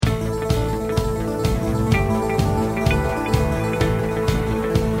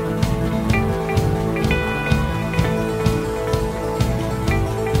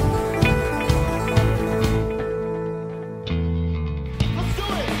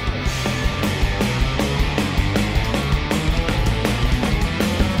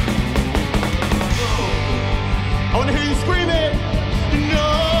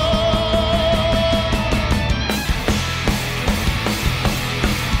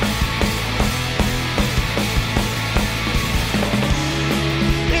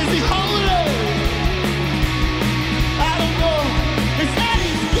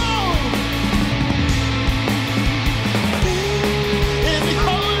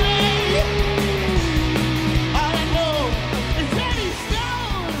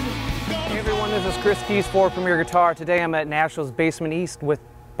Chris Keys for Premier Guitar. Today I'm at Nashville's Basement East with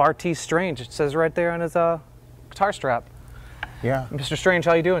Bartees Strange. It says right there on his guitar strap. Yeah. Mr. Strange,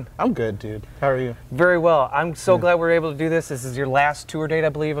 how you doing? I'm good, dude. How are you? Very well. I'm so glad we're able to do this. This is your last tour date, I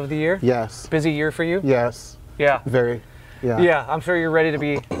believe, of the year. Yes. Busy year for you? Yes. Yeah. Very. Yeah. Yeah, I'm sure you're ready to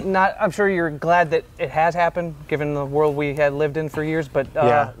be, I'm sure you're glad that it has happened, given the world we had lived in for years, but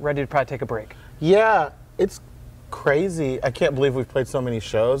ready to probably take a break. Yeah, it's crazy. I can't believe we've played so many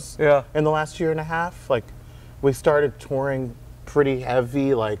shows in the last year and a half. Like, we started touring pretty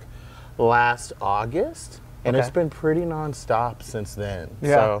heavy, like, last August, and it's been pretty nonstop since then.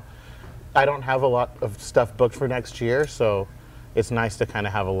 Yeah. So I don't have a lot of stuff booked for next year, so it's nice to kind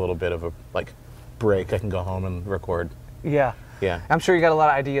of have a little bit of a, like, break. I can go home and record. Yeah. Yeah. I'm sure you got a lot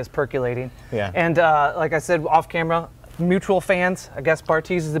of ideas percolating. Yeah. And like I said, off camera, mutual fans. I guess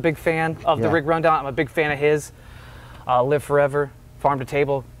Bartees is a big fan of the Rig Rundown. I'm a big fan of his. Live Forever, Farm to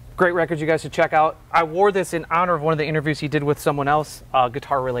Table. Great records you guys should check out. I wore this in honor of one of the interviews he did with someone else,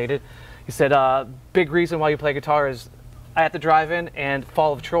 guitar related. He said, big reason why you play guitar is at the drive-in and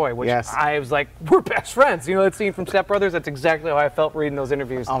Fall of Troy, which I was like, we're best friends. You know that scene from Step Brothers? That's exactly how I felt reading those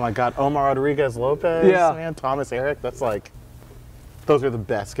interviews. Oh my God, Omar Rodriguez Lopez, man, Thomas Eric, that's like, those are the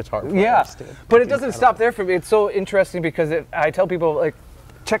best guitar players. Yeah, dude. but it doesn't stop there for me. It's so interesting because I tell people, like,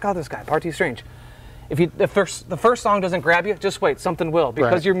 check out this guy, Bartees Strange. If the first song doesn't grab you, just wait, something will,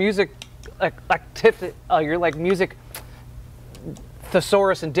 because your music, your like music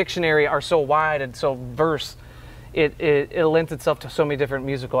thesaurus and dictionary are so wide and so verse. It lends itself to so many different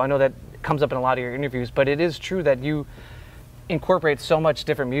musical. I know that comes up in a lot of your interviews, but it is true that you incorporate so much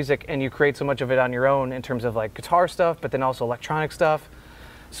different music and you create so much of it on your own in terms of like guitar stuff, but then also electronic stuff.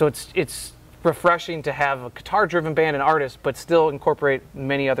 So it's refreshing to have a guitar-driven band and artist, but still incorporate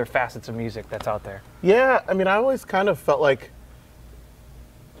many other facets of music that's out there. Yeah, I mean, I always kind of felt like,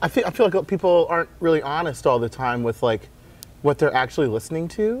 I feel like people aren't really honest all the time with like what they're actually listening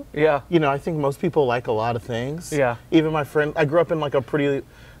to. Yeah. You know, I think most people like a lot of things. Yeah. Even my friend, I grew up in like a pretty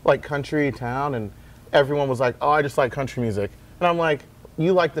like country town, and everyone was like, oh, I just like country music. And I'm like,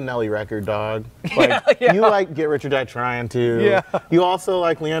 you like the Nelly record, dog. Like, you like Get Rich or Die Trying too. Yeah. You also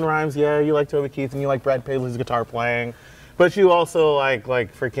like Leanne Rimes, you like Toby Keith, and you like Brad Paisley's guitar playing. But you also like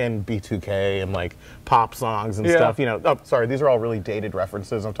freaking B2K and like pop songs and stuff. You know, oh, sorry, these are all really dated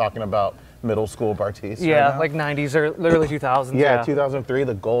references. I'm talking about middle school Bartees. Yeah, right like 90s or early 2000s. Yeah, 2003,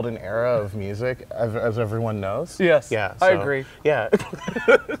 the golden era of music, as everyone knows. Yes. Yeah, I agree. Yeah.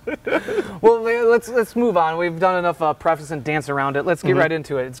 Well, let's move on. We've done enough preface and dance around it. Let's get right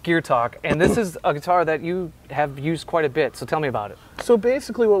into it. It's Gear Talk, and this is a guitar that you have used quite a bit. So tell me about it. So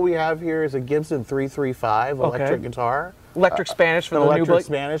basically, what we have here is a Gibson 335 electric guitar. Electric Spanish for the new electric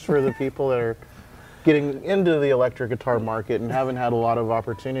Spanish for the people that are getting into the electric guitar market and haven't had a lot of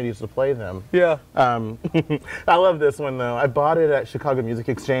opportunities to play them. Yeah. I love this one though. I bought it at Chicago Music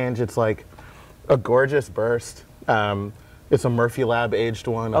Exchange. It's like a gorgeous burst. It's a Murphy Lab aged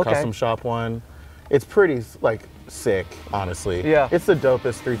one, a custom shop one. It's pretty like sick, honestly. Yeah. It's the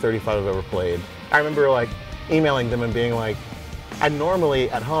dopest 335 I've ever played. I remember like emailing them and being like, I normally,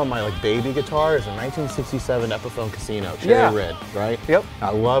 at home, my like baby guitar is a 1967 Epiphone Casino, cherry red, right? Yep. I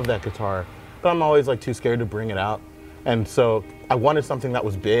love that guitar, but I'm always like too scared to bring it out. And so I wanted something that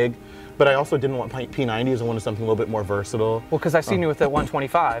was big, but I also didn't want P90s. I wanted something a little bit more versatile. Well, because I've seen you with the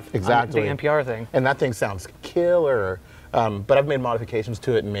 125. Exactly. The NPR thing. And that thing sounds killer. But I've made modifications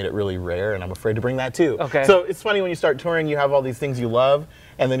to it and made it really rare, and I'm afraid to bring that too. Okay. So it's funny when you start touring, you have all these things you love,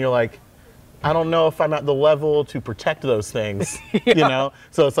 and then you're like, I don't know if I'm at the level to protect those things, you know?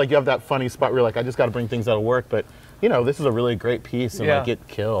 So it's like you have that funny spot where you're like, I just got to bring things out of work, but you know, this is a really great piece, and like it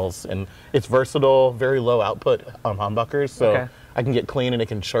kills, and it's versatile, very low output humbuckers, so I can get clean and it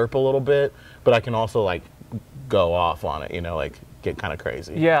can chirp a little bit, but I can also like go off on it, you know, like get kind of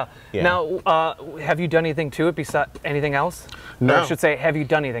crazy. Yeah. Now, have you done anything to it besides anything else? No. Or I should say, have you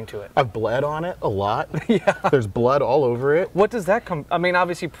done anything to it? I've bled on it a lot. There's blood all over it. What does that come? I mean,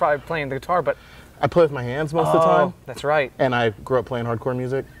 obviously, probably playing the guitar, but I play with my hands most of the time. That's right. And I grew up playing hardcore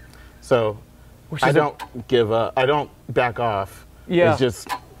music, so I don't give up. I don't back off. Yeah. It's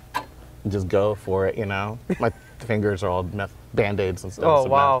just go for it, you know? My fingers are all Band-Aids and stuff. Oh,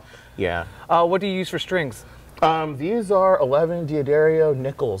 wow. Yeah. What do you use for strings? These are 11 D'Addario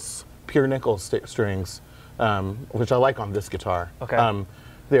Nichols, pure Nichols strings, which I like on this guitar. Okay.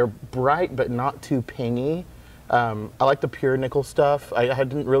 They're bright but not too pingy. I like the pure Nichols stuff. I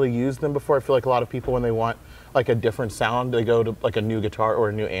hadn't really used them before. I feel like a lot of people, when they want like a different sound, they go to like a new guitar or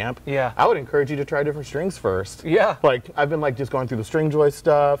a new amp. Yeah. I would encourage you to try different strings first. Yeah. Like I've been like just going through the Stringjoy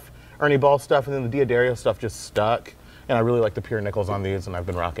stuff, Ernie Ball stuff, and then the D'Addario stuff just stuck. And I really like the pure Nichols on these, and I've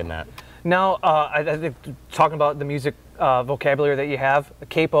been rocking that. Now, I think talking about the music vocabulary that you have, a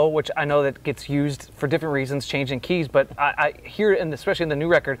capo, which I know that gets used for different reasons, changing keys, but I hear, especially in the new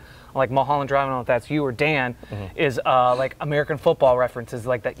record, like Mulholland Drive, I don't know if that's you or Dan, is like American football references,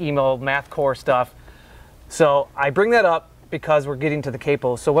 like the emo mathcore stuff. So I bring that up because we're getting to the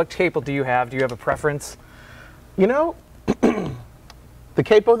capo. So what capo do you have? Do you have a preference? You know, the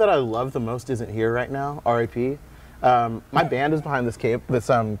capo that I love the most isn't here right now, R.I.P. My band is behind this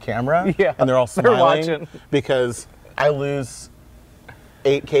camera, yeah, and they're all smiling because I lose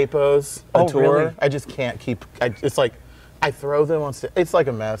 8 capos a tour. Really? I just can't keep. It's like I throw them on stage. It's like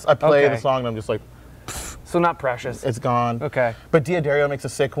a mess. I play the song and I'm just like, so not precious. it's gone. Okay. But Diodario makes a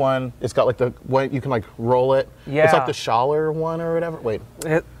sick one. It's got like the one you can like roll it. Yeah. It's like the Schaller one or whatever. Wait.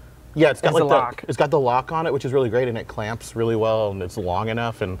 Yeah, it's got like lock. It's got the lock on it, which is really great, and it clamps really well, and it's long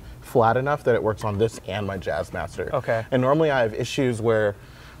enough and flat enough that it works on this and my Jazzmaster. Okay. And normally I have issues where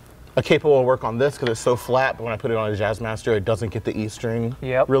a capo will work on this because it's so flat, but when I put it on a Jazzmaster, it doesn't get the E string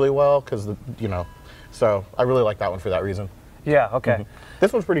really well because you know. So I really like that one for that reason. Yeah. Okay.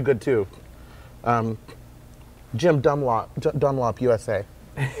 This one's pretty good too. Jim Dunlop USA.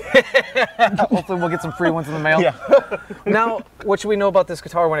 Hopefully we'll get some free ones in the mail. Yeah. Now, what should we know about this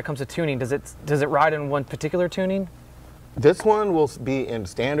guitar when it comes to tuning? Does it ride in one particular tuning? This one will be in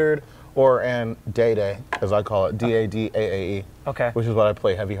standard or in Day, as I call it, D-A-D-A-A-E. Okay. Which is what I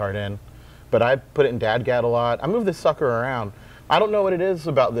play heavy hard in. But I put it in DADGAD a lot. I move this sucker around. I don't know what it is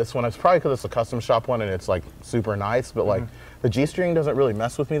about this one. It's probably because it's a custom shop one and it's like super nice, but like the G string doesn't really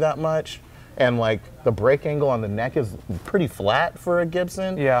mess with me that much. And like the break angle on the neck is pretty flat for a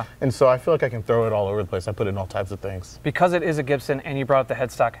Gibson. Yeah. And so I feel like I can throw it all over the place. I put it in all types of things. Because it is a Gibson and you brought up the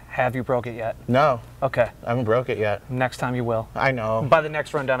headstock, have you broke it yet? No. Okay. I haven't broke it yet. Next time you will. I know. By the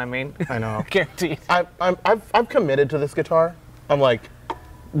next rundown, I mean. I know. Guaranteed. I'm committed to this guitar. I'm like,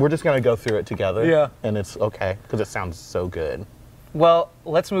 we're just gonna go through it together. Yeah. And it's okay because it sounds so good. Well,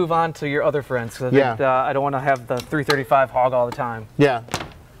 let's move on to your other friends. I think, I don't want to have the 335 hog all the time. Yeah.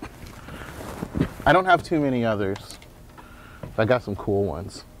 I don't have too many others. I got some cool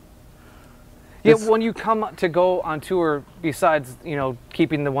ones. Yeah, when you come to go on tour, besides, you know,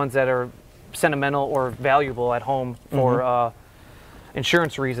 keeping the ones that are sentimental or valuable at home for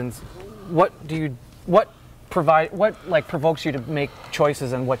insurance reasons, what provokes you to make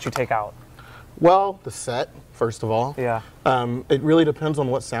choices and what you take out? Well, the set, first of all. Yeah. It really depends on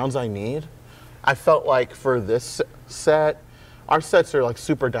what sounds I need. I felt like for this set, our sets are like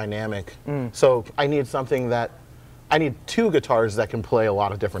super dynamic. So I need something that, I need 2 guitars that can play a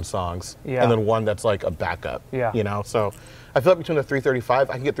lot of different songs. Yeah. And then one that's like a backup. Yeah. You know, so I feel like between the 335,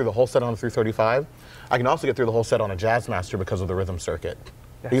 I can get through the whole set on a 335. I can also get through the whole set on a Jazzmaster because of the rhythm circuit.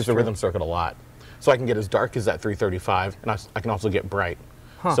 I use the rhythm circuit a lot. So I can get as dark as that 335, and I can also get bright.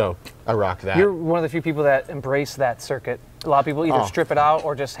 So I rock that. You're one of the few people that embrace that circuit. A lot of people either strip it out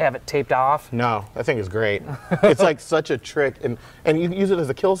or just have it taped off. No, that thing is great. It's like such a trick, and you can use it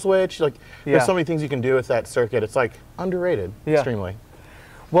as a kill switch. Like there's so many things you can do with that circuit. It's like underrated, extremely.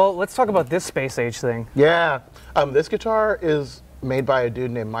 Well, let's talk about this Space Age thing. Yeah, this guitar is made by a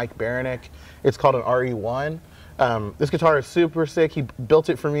dude named Mike Baranek. It's called an RE1. This guitar is super sick. He built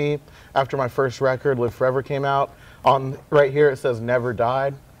it for me after my first record, Live Forever, came out. On right here it says Never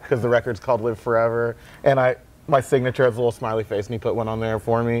Died because the record's called Live Forever, and my signature has a little smiley face, and he put one on there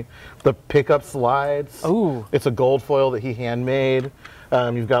for me. The pickup slides. Ooh. It's a gold foil that he handmade.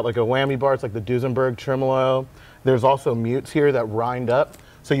 You've got like a whammy bar. It's like the Duesenberg tremolo. There's also mutes here that rind up,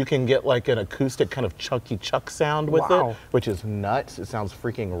 so you can get like an acoustic kind of chunky chuck sound with it, which is nuts. It sounds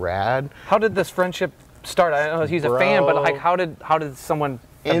freaking rad. How did this friendship start? I know he's a fan, but like, how did someone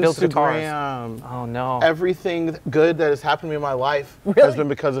that built guitars? Oh no! Everything good that has happened to me in my life has been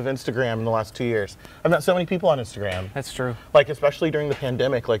because of Instagram in the last 2 years. I've met so many people on Instagram. That's true. Like especially during the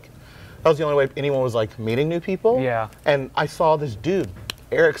pandemic, like that was the only way anyone was like meeting new people. Yeah. And I saw this dude,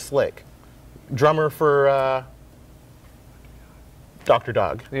 Eric Slick, drummer for Dr.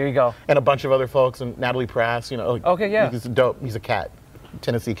 Dog. There you go. And a bunch of other folks, and Natalie Prass. You know. Like, okay, yeah. He's dope. He's a cat,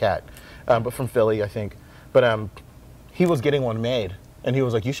 Tennessee cat, but from Philly, I think. But he was getting one made. And he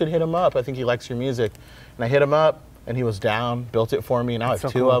was like, you should hit him up. I think he likes your music. And I hit him up, and he was down, built it for me. Now I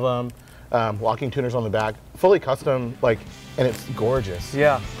have 2 of them. Locking tuners on the back. Fully custom, like, and it's gorgeous.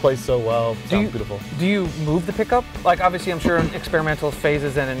 Yeah. Plays so well. Sounds beautiful. Do you move the pickup? Like, obviously, I'm sure in experimental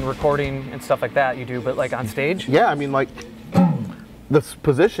phases and in recording and stuff like that you do, but like on stage? Yeah, I mean, like, the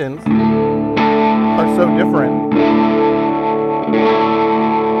positions are so different.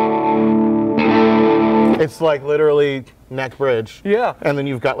 It's like literally neck bridge. Yeah. And then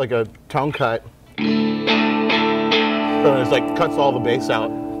you've got like a tone cut. And it's like cuts all the bass out.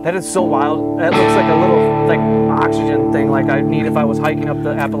 That is so wild. That looks like a little like oxygen thing like I'd need if I was hiking up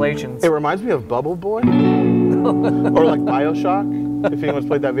the Appalachians. It reminds me of Bubble Boy. Or like BioShock, if anyone's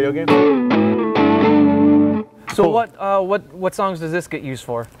played that video game. So what songs does this get used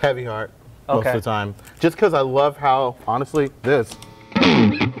for? Heavy Heart, most of the time. Just because I love how, honestly, this.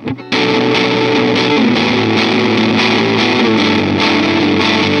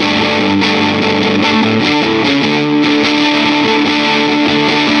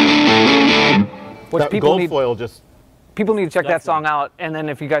 Gold foil just. People need to check that song out, and then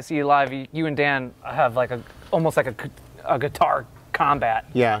if you guys see it live, you and Dan have like almost like a guitar combat.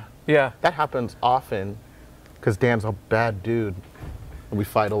 Yeah. Yeah. That happens often, because Dan's a bad dude, and we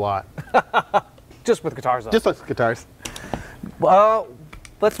fight a lot. Just with guitars, though. Just with guitars. Well,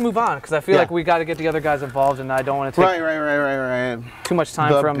 let's move on, because I feel like we got to get the other guys involved, and I don't want to take right. too much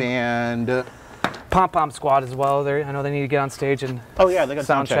time from the band. Pom Pom Squad as well. I know they need to get on stage and they got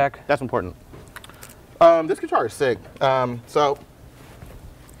sound check. That's important. This guitar is sick. So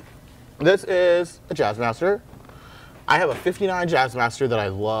this is a Jazzmaster. I have a 59 Jazzmaster that I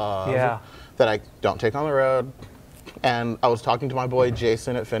love. Yeah. That I don't take on the road. And I was talking to my boy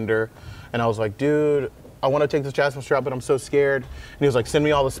Jason at Fender, and I was like, dude, I want to take this Jazzmaster out, but I'm so scared. And he was like, send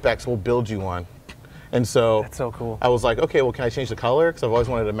me all the specs, we'll build you one. And so that's so cool. I was like, okay, well, can I change the color? Because I've always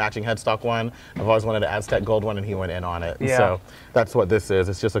wanted a matching headstock one. I've always wanted an Aztec gold one, and he went in on it. Yeah. So that's what this is.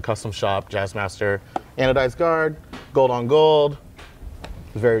 It's just a custom shop Jazzmaster, anodized guard, gold on gold.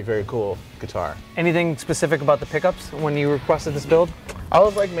 Very, very cool guitar. Anything specific about the pickups when you requested this build? I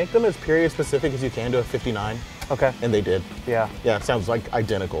was like, make them as period specific as you can to a 59. Okay. And they did. Yeah. Yeah, it sounds like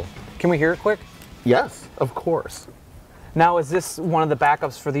identical. Can we hear it quick? Yes, of course. Now, is this one of the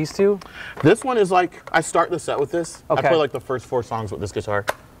backups for these two? This one is like, I start the set with this. Okay. I play like the first 4 songs with this guitar.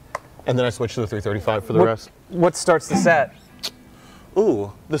 And then I switch to the 335 for the rest. What starts the set?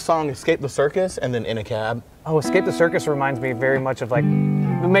 Ooh, the song Escape the Circus and then In a Cab. Oh, Escape the Circus reminds me very much of like,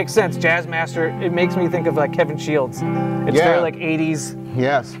 it makes sense, Jazzmaster. It makes me think of like Kevin Shields. It's very like 80s.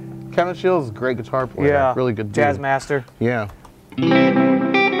 Yes. Kevin Shields, great guitar player. Yeah. Really good dude. Jazzmaster. Yeah.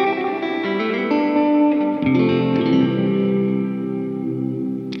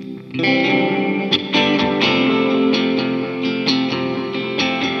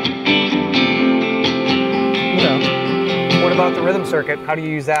 What about the rhythm circuit? How do you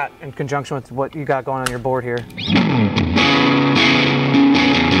use that in conjunction with what you got going on your board here?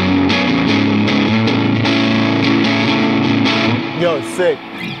 Yo, it's sick,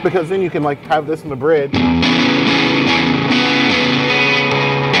 because then you can like have this in the bridge.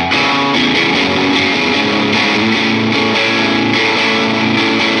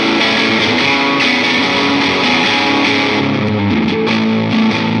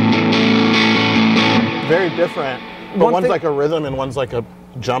 Very different, but one's like a rhythm and one's like a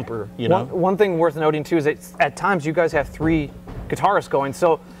jumper, you know? One thing worth noting too is that at times you guys have 3 guitarists going,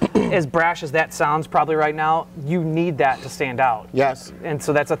 so as brash as that sounds probably right now, you need that to stand out. Yes. And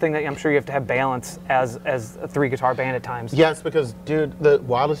so that's a thing that I'm sure you have to have balance as a 3 guitar band at times. Yes, because dude, the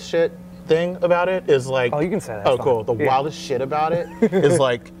wildest shit thing about it is like, oh, you can say that. Oh, cool. The wildest shit about it is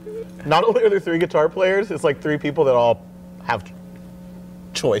like, not only are there 3 guitar players, it's like 3 people that all have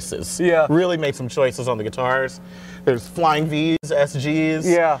choices. Yeah. Really made some choices on the guitars. There's flying V's, SGs.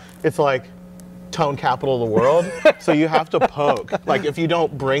 Yeah. It's like tone capital of the world. So you have to poke. Like if you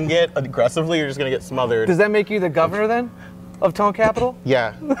don't bring it aggressively, you're just gonna get smothered. Does that make you the governor then of Tone Capital?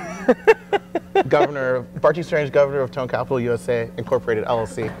 Yeah. Barty Strange, governor of Tone Capital USA Incorporated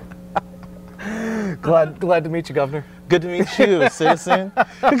LLC. Glad to meet you, Governor. Good to meet you, citizen.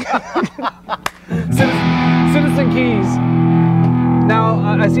 Citizen Keys. Now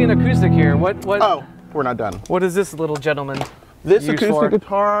I see an acoustic here. What? Oh, we're not done. What is this little gentleman? This acoustic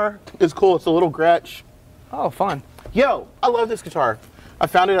guitar is cool. It's a little Gretsch. Oh, fun. Yo, I love this guitar. I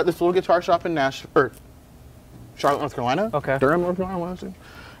found it at this little guitar shop in Charlotte, North Carolina. Okay. Durham, North Carolina, what was it?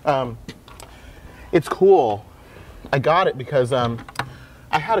 It's cool. I got it because I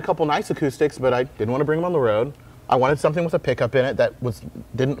had a couple nice acoustics, but I didn't want to bring them on the road. I wanted something with a pickup in it that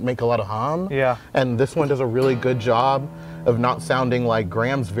didn't make a lot of hum. Yeah. And this one does a really good job of not sounding like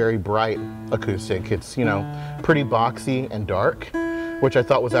Graham's very bright acoustic. It's, you know, pretty boxy and dark, which I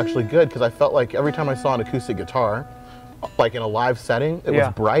thought was actually good because I felt like every time I saw an acoustic guitar, like in a live setting, it was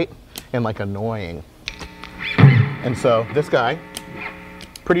bright and like annoying. And so this guy,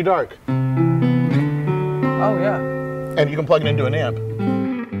 pretty dark. Oh yeah. And you can plug it into an amp.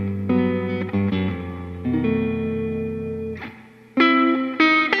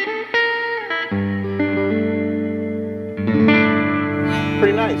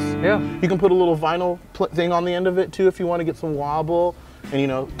 Pretty nice. Yeah. You can put a little vinyl thing on the end of it too if you want to get some wobble. and, you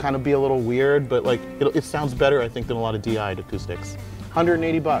know, kind of be a little weird, but like it sounds better, I think, than a lot of DI'd acoustics.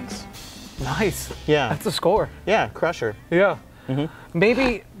 180 bucks. Nice. Yeah. That's a score. Yeah, crusher. Yeah.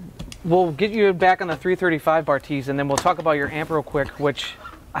 Maybe we'll get you back on the 335 Bartees, and then we'll talk about your amp real quick, which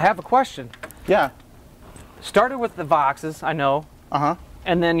I have a question. Yeah. Started with the Voxes, I know.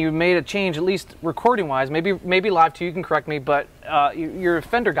 And then you made a change, at least recording-wise. Maybe live too, you can correct me, but you're a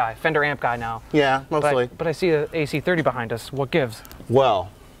Fender guy, Fender amp guy now. Yeah, mostly. But I see a AC30 behind us. What gives?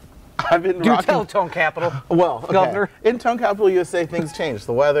 Well, I've been Do tell, Tone Capital. Well, okay. Governor. In Tone Capital USA, things change.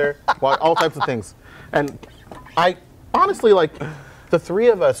 The weather, all types of things. And I honestly, like, the three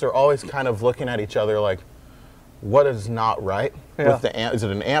of us are always kind of looking at each other like, what is not right with the amp? Is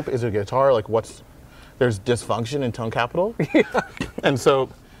it an amp? Is it a guitar? Like, there's dysfunction in Tone Capital. And so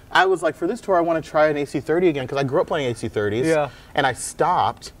I was like, for this tour, I want to try an AC30 again, because I grew up playing AC30s. Yeah. And I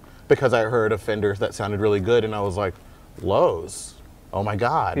stopped because I heard a Fender that sounded really good, and I was like, Lowe's. Oh my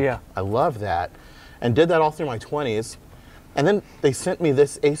God. Yeah. I love that. And did that all through my 20s. And then they sent me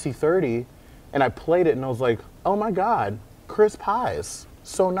this AC30, and I played it, and I was like, oh my God, crisp highs.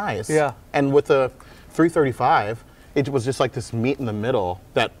 So nice. Yeah. And with the 335, it was just like this meat in the middle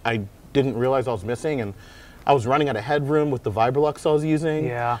that I didn't realize I was missing. And I was running out of headroom with the Vibrolux I was using.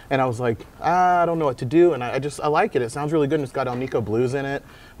 Yeah. And I was like, I don't know what to do. And I like it. It sounds really good. And it's got Alnico Blues in it,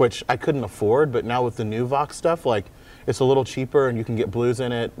 which I couldn't afford. But now with the new Vox stuff, like, it's a little cheaper, and you can get blues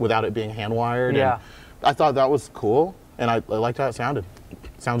in it without it being hand wired. Yeah. And I thought that was cool, and I liked how it sounded.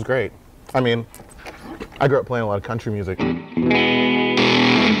 Sounds great. I mean, I grew up playing a lot of country music.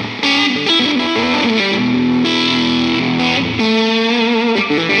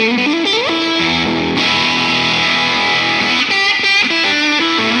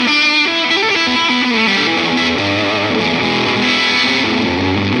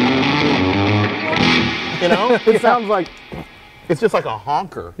 You know, it sounds like, it's just like a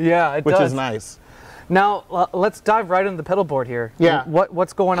honker. Yeah, it which does. is nice. Now, let's dive right into the pedal board here. Yeah.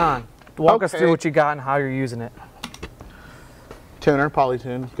 What's going on? Walk us Okay. through what you got and how you're using it. Tuner,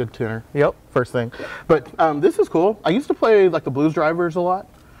 Polytune, good tuner. Yep. First thing. But this is cool. I used to play like the blues drivers a lot.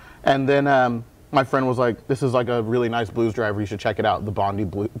 And then my friend was like, this is like a really nice blues driver. You should check it out, the Bondi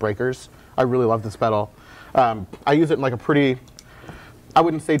Breakers. I really love this pedal. I use it in like a pretty, I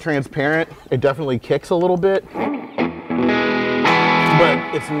wouldn't say transparent. It definitely kicks a little bit. But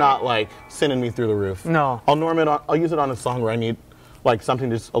it's not like sending me through the roof. No. I'll use it on a song where I need like something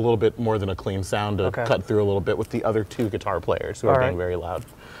just a little bit more than a clean sound to cut through a little bit with the other two guitar players who are being very loud.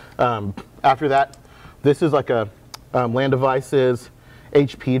 After that, this is like a Land Devices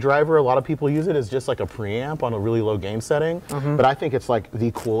HP driver. A lot of people use it as just like a preamp on a really low gain setting, but I think it's like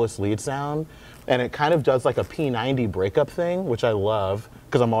the coolest lead sound. And it kind of does like a P90 breakup thing, which I love,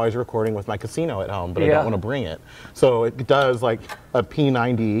 because I'm always recording with my Casino at home, but I don't want to bring it. So it does like a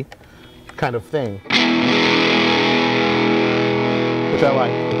P90 kind of thing, which I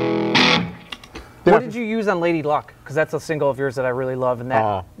like. What did you use on Lady Luck? Because that's a single of yours that I really love, and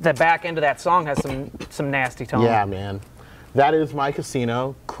that the back end of that song has some nasty tones. Yeah, man. That is my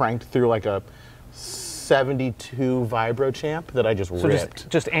Casino cranked through like a 72 Vibro Champ that I just ripped. So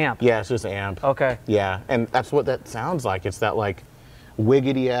just amp? Yeah, it's just amp. Okay. Yeah, and that's what that sounds like. It's that like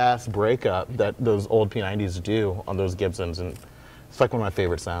wiggity ass breakup that those old P90s do on those Gibsons, and it's like one of my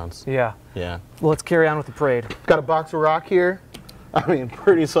favorite sounds. Yeah. Yeah. Well, let's carry on with the parade. Got a box of rock here. I mean,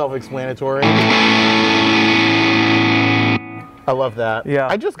 pretty self-explanatory. I love that. Yeah.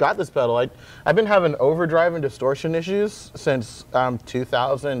 I just got this pedal. I've been having overdrive and distortion issues since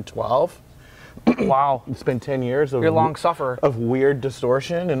 2012. Wow. It's been 10 years of, You're a long sufferer. of weird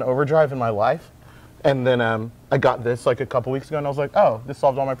distortion and overdrive in my life. And then I got this like a couple weeks ago, and I was like, oh, this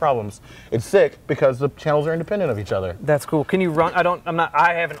solves all my problems. It's sick because the channels are independent of each other. That's cool. Can you run?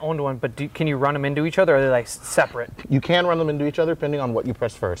 I haven't owned one, but can you run them into each other, or are they like separate? You can run them into each other depending on what you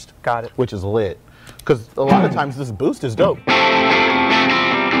press first. Got it. Which is lit. Because a lot of times this boost is dope.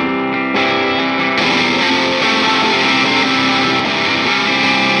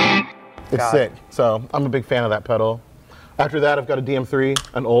 It's sick. So I'm a big fan of that pedal. After that, I've got a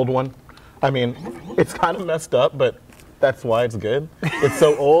DM3, an old one. I mean, it's kind of messed up, but that's why it's good. It's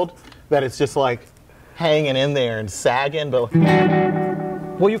so old that it's just like hanging in there and sagging, but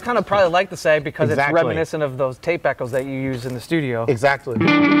well, you kind of probably like the sag because it's Exactly. reminiscent of those tape echoes that you use in the studio. exactly.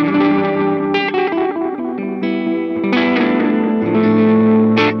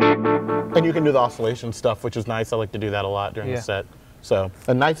 And you can do the oscillation stuff, which is nice. I like to do that a lot during the set. So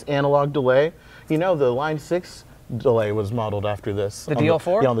a nice analog delay. You know, the Line 6 delay was modeled after this. The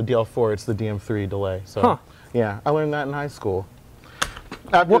DL4? Yeah, on the DL4, it's the DM3 delay. So yeah, I learned that in high school.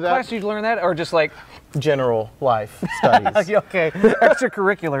 After What that, class did you learn that, or just like? general life studies. Okay,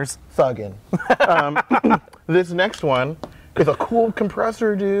 extracurriculars. Thuggin'. This next one is a cool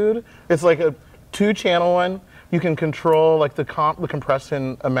compressor, dude. It's like a 2-channel one. You can control like the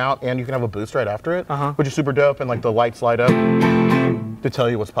compression amount, and you can have a boost right after it, which is super dope. And like the lights light up to tell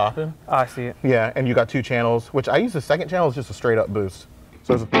you what's popping. Oh, I see it. Yeah, and you got 2 channels, which I use the second channel as just a straight up boost.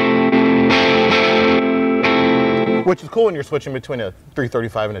 So it's which is cool when you're switching between a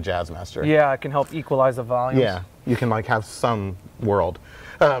 335 and a Jazzmaster. Yeah, it can help equalize the volumes. Yeah, you can like have some world.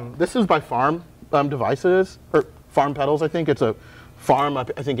 This is by Farm Devices, or Farm Pedals, I think. It's a farm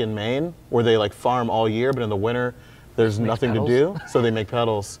up, I think, in Maine, where they like farm all year, but in the winter there's nothing to do, so they make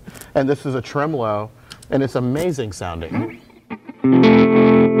pedals. And this is a tremolo, and it's amazing sounding.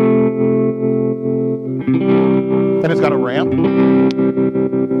 And it's got a ramp.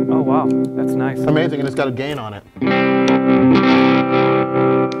 Oh wow, that's nice. Amazing, and it's got a gain on it.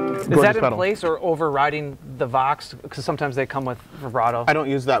 Is that in place or overriding the Vox? Because sometimes they come with vibrato. I don't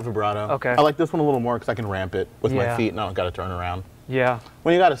use that vibrato. Okay. I like this one a little more because I can ramp it with my feet and I don't got to turn around. Yeah.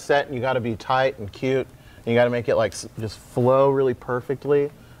 When you got a set and you got to be tight and cute, and you got to make it like just flow really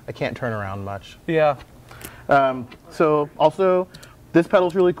perfectly, I can't turn around much. Yeah. So also, this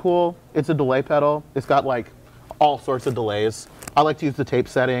pedal's really cool. It's a delay pedal. It's got like all sorts of delays. I like to use the tape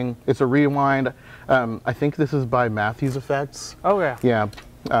setting. It's a rewind. I think this is by Matthews Effects. Oh yeah. Yeah.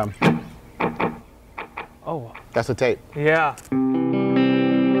 Oh. That's a tape. Yeah.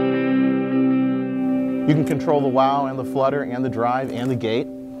 You can control the wow and the flutter and the drive and the gate.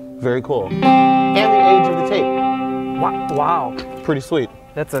 Very cool. And the age of the tape. Wow. Pretty sweet.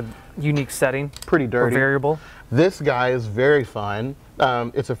 That's a unique setting. Pretty dirty. Or variable. This guy is very fun.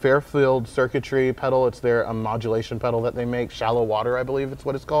 It's a Fairfield circuitry pedal. It's their modulation pedal that they make. Shallow water, I believe it's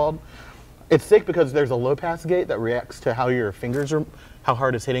what it's called. It's sick because there's a low pass gate that reacts to how your fingers are, how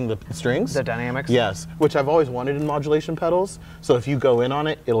hard it's hitting the strings. The dynamics. Yes, which I've always wanted in modulation pedals. So if you go in on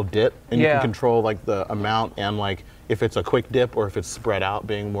it, it'll dip, and you can control like the amount and like if it's a quick dip or if it's spread out,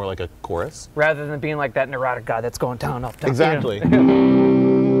 being more like a chorus. Rather than being like that neurotic guy that's going down, up, down. Exactly. You know?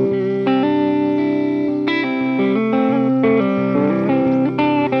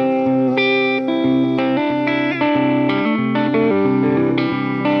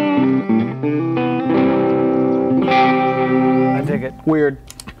 Weird.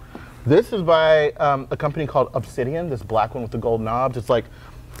 This is by a company called Obsidian, this black one with the gold knobs. It's like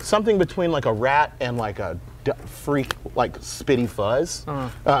something between like a rat and like a freak, like spitty fuzz.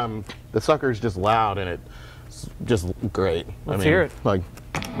 The sucker's just loud and it's just great. Let's hear it. Like.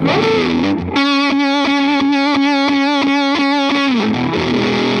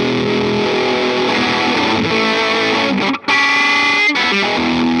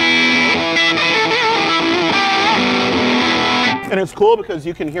 And it's cool because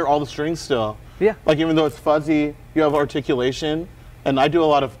you can hear all the strings still. Yeah. Like even though it's fuzzy, you have articulation. And I do a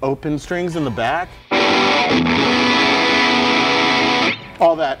lot of open strings in the back.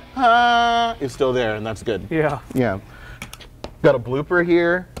 All that is still there, and that's good. Yeah. Yeah. Got a blooper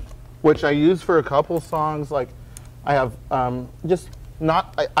here, which I use for a couple songs. Like I have just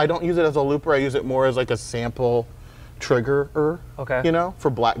not, I don't use it as a looper. I use it more as like a sample triggerer. Okay. You know, for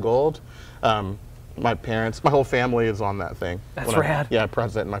Black Gold. My parents, my whole family is on that thing. That's rad. Yeah,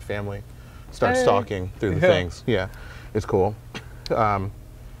 President and my family start stalking through the things. Yeah, it's cool.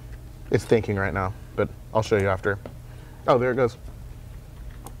 It's thinking right now, but I'll show you after. Oh, there it goes.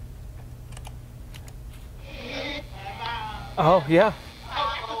 Oh, yeah.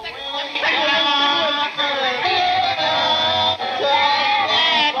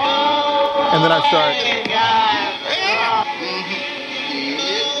 And then I start.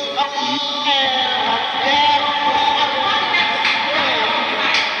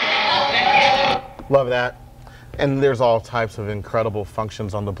 Love that. And there's all types of incredible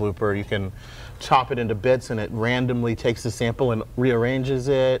functions on the blooper. You can chop it into bits and it randomly takes the sample and rearranges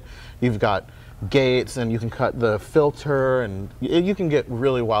it. You've got gates and you can cut the filter and you can get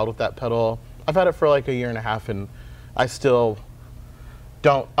really wild with that pedal. I've had it for like a year and a half and I still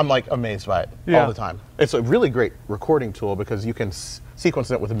don't, I'm like amazed by it all the time. It's a really great recording tool because you can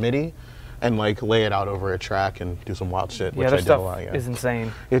sequence it with MIDI and like lay it out over a track and do some wild shit, which I did a lot. Is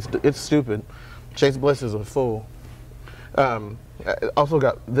insane. It's stupid. Chase Bliss is a fool. I also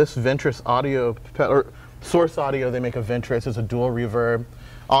got this Ventris audio, or Source Audio, they make a Ventris. It's a dual reverb,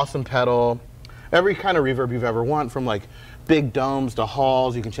 awesome pedal. Every kind of reverb you've ever want, from like big domes to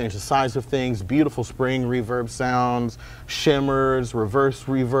halls. You can change the size of things, beautiful spring reverb sounds, shimmers, reverse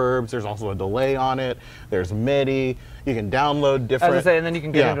reverbs. There's also a delay on it. There's MIDI. You can download different. As I say, and then you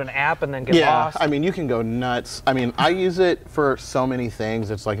can get into an app and then get lost. I mean, you can go nuts. I mean, I use it for so many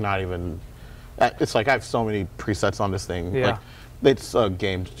things. It's like not even it's like I have so many presets on this thing. Yeah. Like, it's a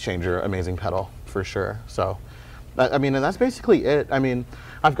game changer, amazing pedal for sure. So, I mean, and that's basically it. I mean,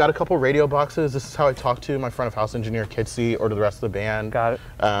 I've got a couple radio boxes. This is how I talk to my front of house engineer, Kitsy, or to the rest of the band. Got it.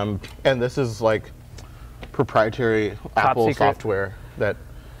 And this is like proprietary Apple secret. software that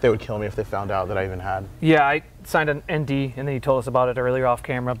they would kill me if they found out that I even had. Yeah, I signed an ND, and then you told us about it earlier off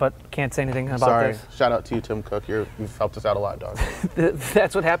camera, but can't say anything about Sorry. this. Shout out to you, Tim Cook. You've helped us out a lot, dog.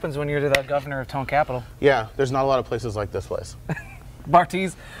 That's what happens when you're the governor of Tone Capital. Yeah, there's not a lot of places like this place.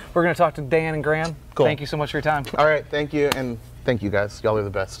 Bartees, we're going to talk to Dan and Graham. Cool. Thank you so much for your time. All right, thank you, and thank you guys. Y'all are the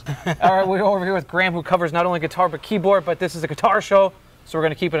best. All right, we're over here with Graham, who covers not only guitar but keyboard, but this is a guitar show, so we're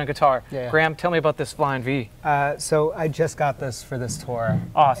going to keep it on guitar. Yeah. Graham, tell me about this Flying V. So I just got this for this tour.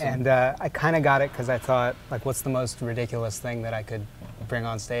 Awesome. And I kind of got it because I thought, like, what's the most ridiculous thing that I could bring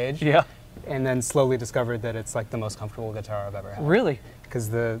on stage? Yeah. And then slowly discovered that it's like the most comfortable guitar I've ever had. Really? Because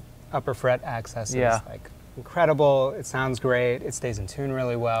the upper fret access Yeah. is like incredible. It sounds great. It stays in tune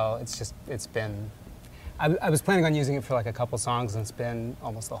really well. It's been. I was planning on using it for like a couple songs, and it's been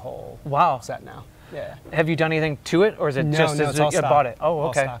almost the whole set now. Yeah. Have you done anything to it, or is it just it's all you stock. bought it? Oh, All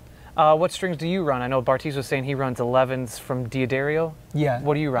okay. stock. What strings do you run? I know Bartees was saying he runs 11s from Diodario. Yeah.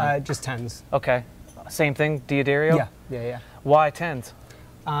 What do you run? Just 10s. Okay. Same thing, Diodario? Yeah. Why 10s?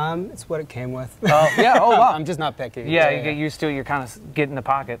 It's what it came with. Oh, yeah. Oh, wow. I'm just not picky. Yeah, you get used to it. You're kind of get in the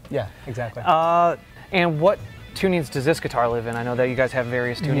pocket. Yeah, exactly. And what tunings does this guitar live in? I know that you guys have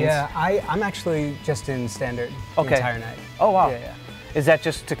various tunings. Yeah, I'm actually just in standard the entire night. Oh, wow. Yeah. Is that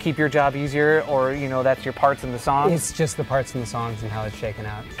just to keep your job easier, or that's your parts in the songs? It's just the parts in the songs and how it's shaken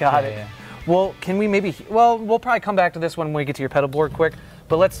out. Got it. Yeah. Well, can we we'll probably come back to this when we get to your pedal board quick,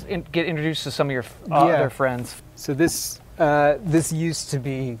 but let's get introduced to some of your other friends. So this used to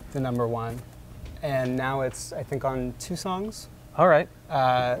be the number one, and now it's, I think, on 2 songs. All right.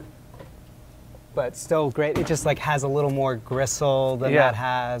 But still great. It just like has a little more gristle than that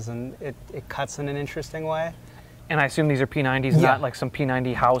has, and it cuts in an interesting way. And I assume these are P90s, not like some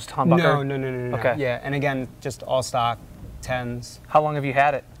P90 housed humbucker? No. Okay. Yeah, and again, just all stock 10s. How long have you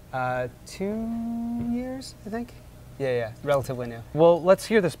had it? 2 years, I think. Yeah, relatively new. Well, let's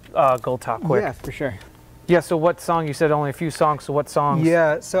hear this Gold Top quick. Yeah, for sure. Yeah, so what song? You said only a few songs, so what songs?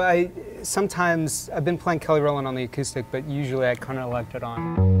 Yeah, so I've been playing Kelly Rowland on the acoustic, but usually I kind of left it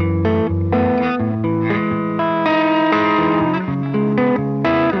on.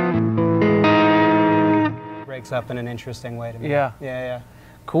 Breaks up in an interesting way to me. Yeah.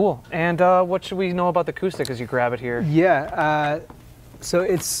 Cool. And what should we know about the acoustic as you grab it here? Yeah, so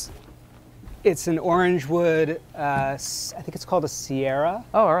it's an orange wood, I think it's called a Sierra.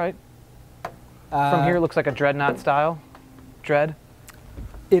 Oh, all right. From here it looks like a Dreadnought style. Dread?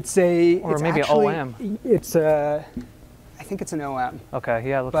 It's maybe an OM. I think it's an OM. Okay,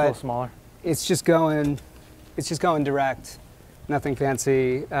 yeah, it looks a little smaller. It's just going direct, nothing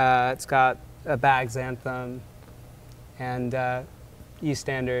fancy. It's got a Bags anthem and E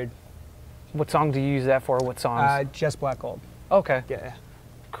standard. What song do you use that for? What songs? Just Black Gold. Okay. Yeah.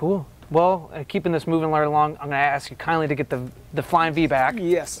 Cool. Well, keeping this moving right along, I'm going to ask you kindly to get the Flying V back.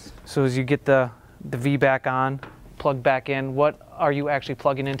 Yes. So as you get the V back on, plug back in, what are you actually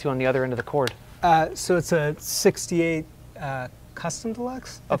plugging into on the other end of the cord? So it's a 68 Custom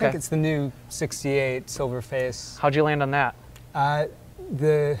Deluxe. I think it's the new 68 silver face. How'd you land on that?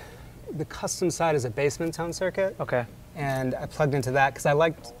 The custom side is a basement tone circuit. Okay. And I plugged into that because I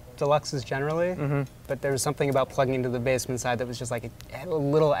liked deluxes generally, but there was something about plugging into the basement side that was just like it had a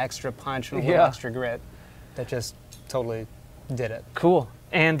little extra punch and a little extra grit that just totally did it. Cool.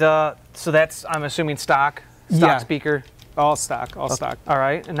 And so that's, I'm assuming, stock speaker. All stock, all stock. All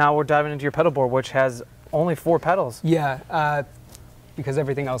right, and now we're diving into your pedal board, which has only 4 pedals. Yeah, because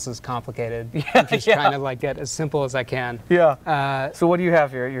everything else is complicated. I'm just trying to like get as simple as I can. Yeah. So what do you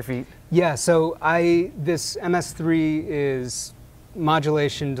have here at your feet? Yeah, so this MS3 is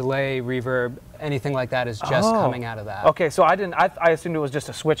modulation, delay, reverb, anything like that is just coming out of that. Okay, so I assumed it was just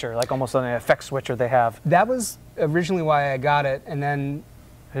a switcher, like almost an effects switcher they have. That was originally why I got it, and then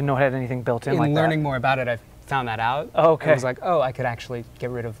I didn't know it had anything built in like that. In learning more about it, I found that out. Oh, okay. I was like, oh, I could actually get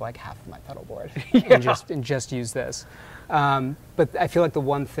rid of like half of my pedal board and just use this. But I feel like the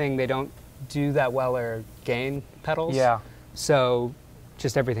one thing they don't do that well are gain pedals. Yeah. So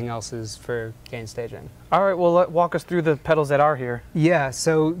just everything else is for gain staging. All right, well, walk us through the pedals that are here. Yeah,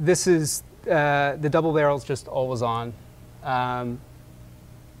 so this is, the double barrel's just always on.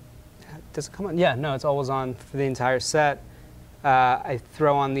 Does it come on? Yeah, no, it's always on for the entire set. I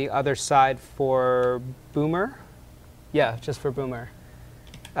throw on the other side for Boomer. Yeah, just for Boomer.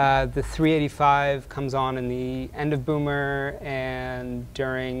 The 385 comes on in the end of Boomer and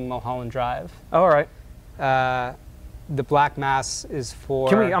during Mulholland Drive. Oh, all right. The Black Mass is for...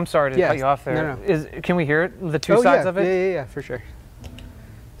 Can we, I'm sorry to cut you off there. No. Can we hear it, the two sides of it? Yeah, for sure.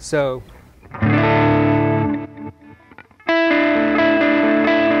 So...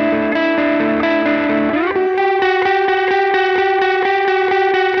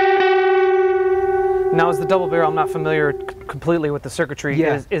 Now, is the double barrel, I'm not familiar completely with the circuitry.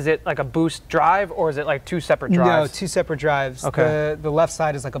 Yeah. Is it like a boost drive, or is it like two separate drives? No, two separate drives. Okay. The left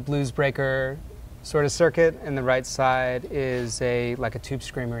side is like a blues breaker sort of circuit, and the right side is like a tube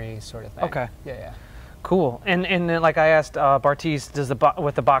screamery sort of thing. Okay. Yeah. Cool. And then, like I asked Bartees,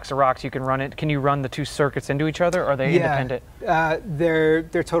 with the box of rocks, you can run it. Can you run the two circuits into each other, or are they independent? They're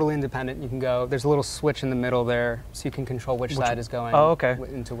totally independent. You can go. There's a little switch in the middle there, so you can control which side is going. Oh, okay.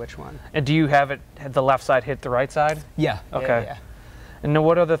 Into which one. And do you have the left side hit the right side? Yeah. Okay. Yeah. And then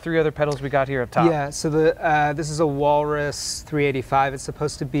what are the three other pedals we got here up top? Yeah. So this is a Walrus 385. It's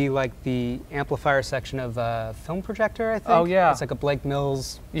supposed to be like the amplifier section of a film projector, I think. Oh yeah. It's like a Blake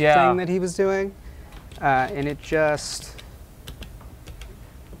Mills thing that he was doing. And it just...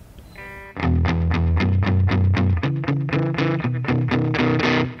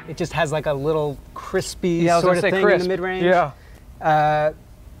 It just has like a little crispy sort of thing in the mid-range. Yeah.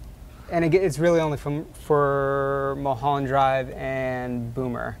 And it's really only for Mulholland Drive and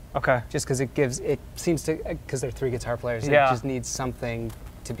Boomer. Okay. Just because it seems to, because they're three guitar players, it just needs something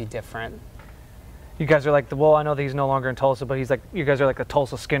to be different. You guys are like I know that he's no longer in Tulsa, but you guys are like the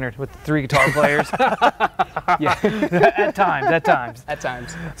Tulsa Skinner with three guitar players. Yeah. At times. At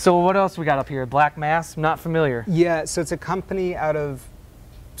times. So what else we got up here? Black Mass? Not familiar. Yeah, so it's a company out of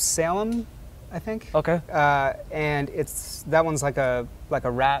Salem, I think. Okay. And that one's like a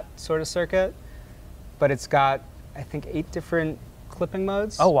rat sort of circuit, but it's got, I think, 8 different clipping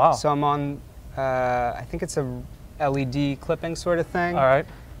modes. Oh, wow. So I'm on, I think it's a LED clipping sort of thing. All right.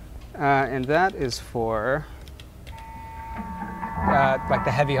 And that is for like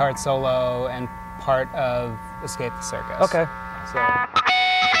the Heavy Heart solo and part of Escape the Circus. Okay. So.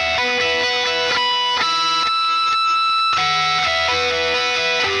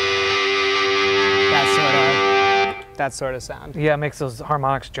 That sort of sound. Yeah, it makes those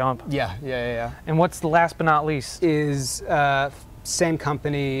harmonics jump. Yeah. And what's the last but not least? Is same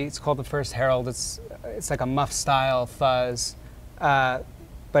company. It's called the First Herald. It's like a muff style fuzz.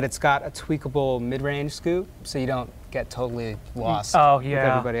 But it's got a tweakable mid-range scoop, so you don't get totally lost with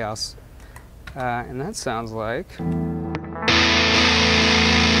everybody else. And that sounds like...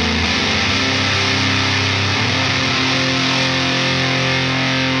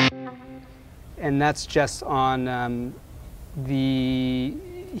 And that's just on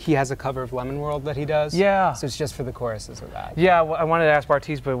he has a cover of Lemon World that he does. Yeah. So it's just for the choruses of that. Yeah, I wanted to ask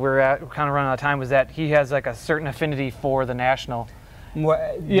Bartees, but we're kind of running out of time, was that he has like a certain affinity for the National.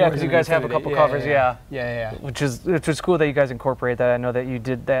 Yeah, because you guys have a couple covers, yeah. Which is cool that you guys incorporate that. I know that you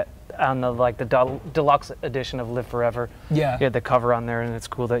did that on the deluxe edition of Live Forever. Yeah. You had the cover on there, and it's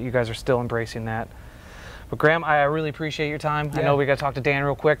cool that you guys are still embracing that. But Graham, I really appreciate your time. I know we got to talk to Dan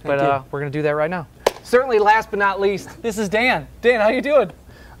real quick, but we're going to do that right now. Certainly, last but not least, this is Dan. Dan, how you doing?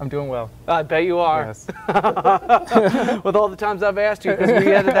 I'm doing well. I bet you are. Yes. With all the times I've asked you, because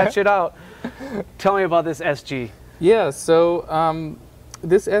we edited that shit out. Tell me about this SG. Yeah, so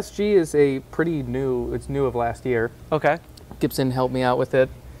this SG is it's new of last year. Okay. Gibson helped me out with it.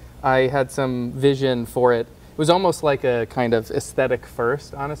 I had some vision for it. It was almost like a kind of aesthetic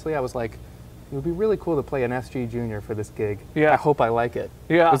first, honestly. I was like, it would be really cool to play an SG Junior for this gig. Yeah. I hope I like it.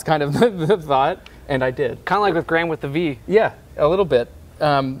 Yeah. It was kind of the thought, and I did. Kind of like with Graham with the V. Yeah, a little bit.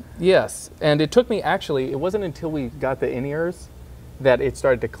 Yes, and it took me it wasn't until we got the in-ears that it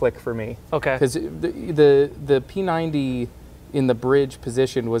started to click for me. Okay. Because the P90 in the bridge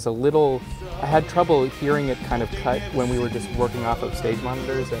position was a little, I had trouble hearing it kind of cut when we were just working off of stage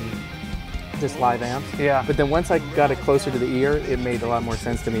monitors and just live amps. Yeah. But then once I got it closer to the ear, it made a lot more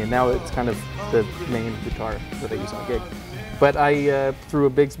sense to me, and now it's kind of the main guitar that I use on gig. But I threw a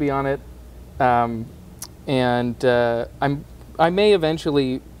Bigsby on it, and I may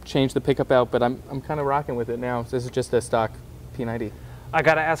eventually change the pickup out, but I'm kind of rocking with it now. This is just a stock P90. I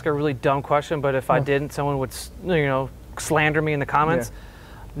got to ask a really dumb question, but if I didn't, someone would, slander me in the comments.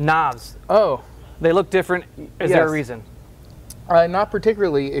 Yeah. Knobs. Oh. They look different. Is there a reason? Not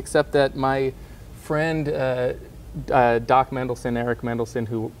particularly, except that my friend Doc Mendelson, Eric Mendelson,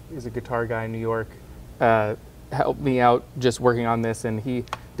 who is a guitar guy in New York, helped me out just working on this, and he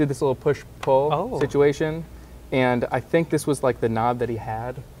did this little push-pull situation, and I think this was like the knob that he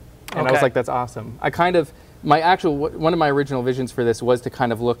had, and I was like, that's awesome. I kind of one of my original visions for this was to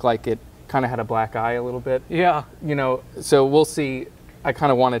kind of look like it kind of had a black eye a little bit. Yeah. You know, so we'll see. I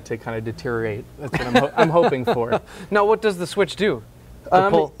kind of want it to kind of deteriorate. That's what I'm hoping for. Now, what does the switch do?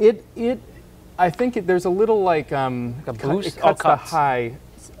 I think there's a little like a boost? It cuts the high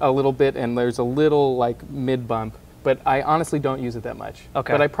a little bit, and there's a little like mid bump. But I honestly don't use it that much.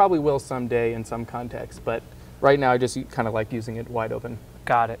 Okay. But I probably will someday in some context. But right now, I just kind of like using it wide open.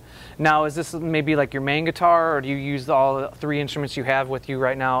 Got it. Now, is this maybe like your main guitar, or do you use all the 3 instruments you have with you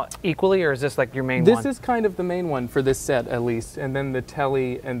right now equally, or is this like your main one? This is kind of the main one for this set, at least. And then the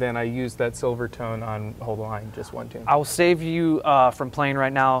Tele, and then I use that Silvertone on Hold the Line, just one tune. I'll save you from playing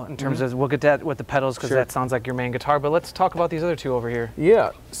right now in terms of, we'll get that with the pedals because that sounds like your main guitar, but let's talk about these other 2 over here.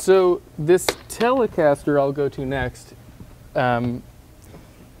 Yeah, so this Telecaster I'll go to next.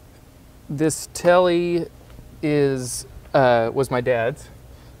 This Tele was my dad's,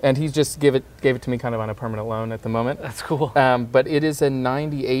 and he just gave it to me kind of on a permanent loan at the moment. That's cool. But it is a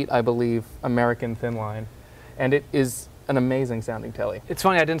 98, I believe, American thin line, and it is an amazing sounding Tele. It's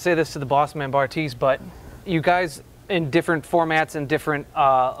funny, I didn't say this to the boss man Bartees, but you guys in different formats and different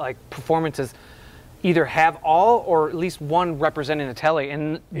like performances either have all or at least one representing a Tele,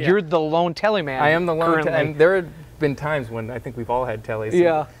 and you're the lone Tele man. I am the lone currently. and there have been times when I think we've all had Teles.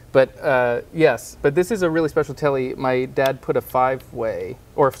 Yeah. But yes, but this is a really special Tele. My dad put a 4-way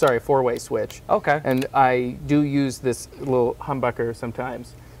switch. Okay. And I do use this little humbucker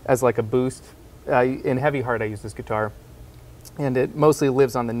sometimes as like a boost. In Heavy Heart, I use this guitar, and it mostly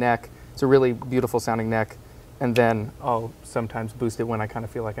lives on the neck. It's a really beautiful sounding neck, and then I'll sometimes boost it when I kind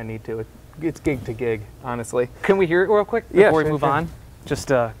of feel like I need to. It's gig to gig, honestly. Can we hear it real quick before we sure, move sure. on? Just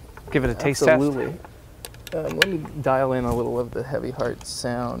give it a taste Absolutely. Let me dial in a little of the Heavy Heart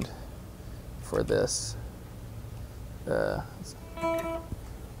sound for this.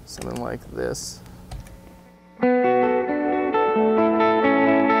 Something like this.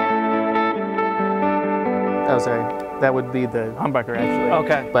 Oh, sorry. That would be the humbucker, actually.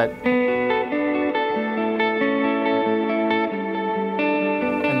 Okay. But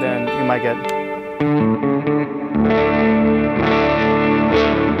and then you might get.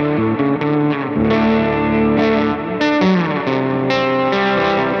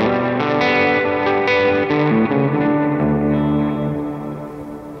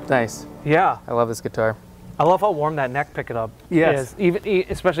 Nice. Yeah. I love this guitar. I love how warm that neck pickup Yes. is, even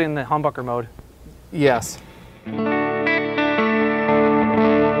especially in the humbucker mode. Yes. Do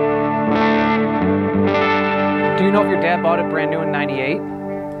you know if your dad bought it brand new in '98?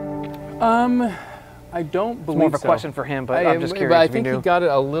 I don't believe More of a so. question for him, but I'm just curious But I if you think knew. he got it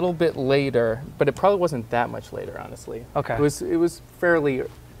a little bit later, but it probably wasn't that much later, honestly. Okay. It was fairly.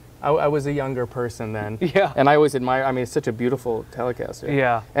 I was a younger person then. Yeah. And I always admire. I mean, it's such a beautiful Telecaster.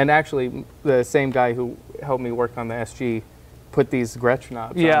 Yeah. And actually, the same guy who helped me work on the SG put these Gretsch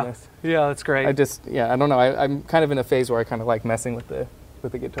knobs on Yeah. this. Yeah, that's great. I don't know. I'm kind of in a phase where I kind of like messing with the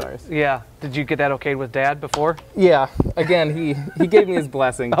guitars. Yeah. Did you get that okayed with Dad before? Yeah. Again, he gave me his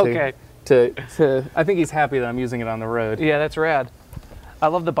blessing. Okay. To I think he's happy that I'm using it on the road. Yeah, that's rad. I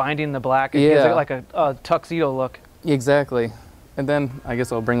love the binding in the black. It gives it like a tuxedo look. Exactly. And then I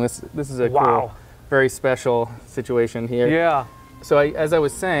guess I'll bring this. This is a cool, very special situation here. Yeah. So as I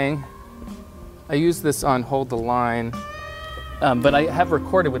was saying, I use this on Hold the Line, but I have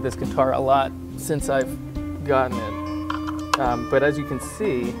recorded with this guitar a lot since I've gotten it. But as you can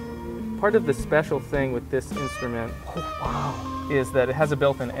see, part of the special thing with this instrument is that it has a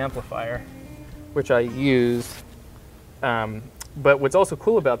built-in amplifier, which I use. But what's also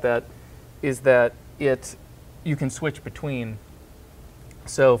cool about that is that you can switch between.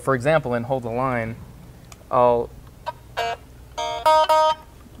 So, for example, in Hold the Line,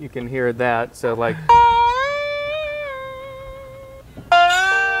 you can hear that. So, like,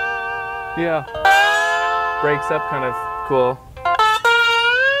 Yeah. breaks up kind of cool.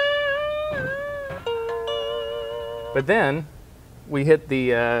 But then we hit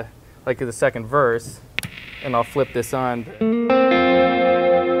the like the second verse, and I'll flip this on.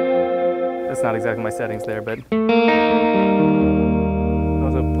 That's not exactly my settings there, but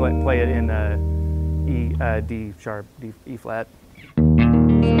also play it in D sharp, E flat.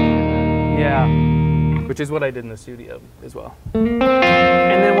 Yeah. Which is what I did in the studio as well. And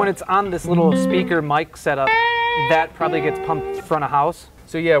then when it's on this little speaker mic setup, that probably gets pumped front of house.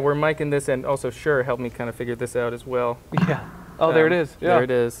 So yeah, we're micing this, and also Shure helped me kind of figure this out as well. Yeah. Oh, there it is. Yeah. There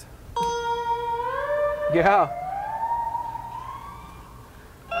it is. Yeah.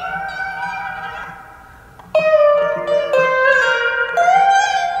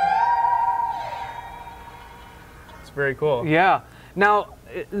 It's very cool. Yeah. Now,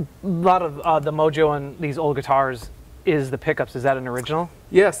 a lot of the mojo on these old guitars is the pickups. Is that an original?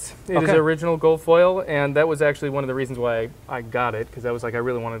 Yes, it is Okay. original gold foil, and that was actually one of the reasons why I got it, because I was like, I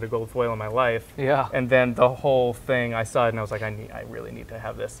really wanted a gold foil in my life. Yeah. And then the whole thing, I saw it and I was like, I really need to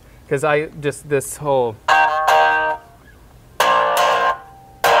have this, because this whole,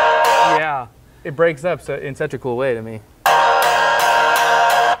 Yeah. it breaks up in such a cool way to me.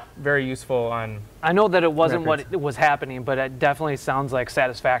 Very useful on. I know that it wasn't records. what was happening, but it definitely sounds like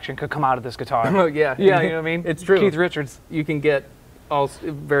satisfaction could come out of this guitar. Oh yeah. Yeah, you know what I mean? It's true. Keith Richards. You can get all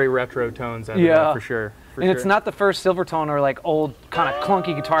very retro tones out of Yeah. that for sure. And it's not the first Silvertone or like old kind of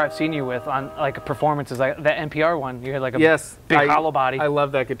clunky guitar I've seen you with on like performances, like that NPR one. You had like a big hollow body. I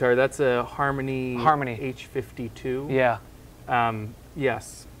love that guitar. That's a Harmony H52. Yeah.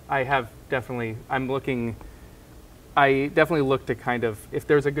 Yes, I have definitely. I definitely look to kind of, if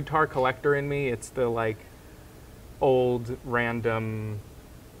there's a guitar collector in me, it's the like old random,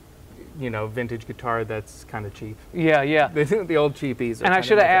 vintage guitar that's kind of cheap. Yeah, yeah. The old cheapies. And I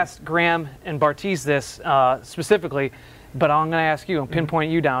should have asked Graham and Bartiz this specifically, but I'm going to ask you and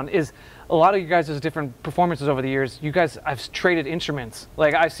pinpoint you down. Is a lot of you guys' different performances over the years, you guys, I've traded instruments.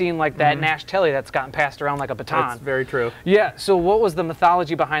 Like I've seen like that Nash Telly that's gotten passed around like a baton. That's very true. Yeah, so what was the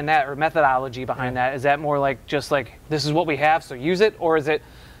mythology behind that, or methodology behind that? Is that more like just like, this is what we have, so use it? Or is it,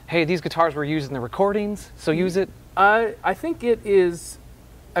 hey, these guitars were used in the recordings, so use it? I think it is,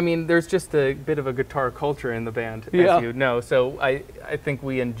 there's just a bit of a guitar culture in the band, Yeah. as you know. So I think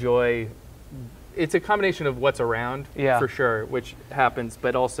we enjoy, it's a combination of what's around, Yeah. for sure, which happens,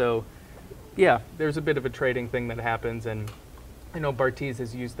 but also, yeah, there's a bit of a trading thing that happens, and I know Bartiz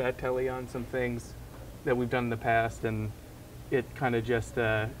has used that Telly on some things that we've done in the past, and it kind of just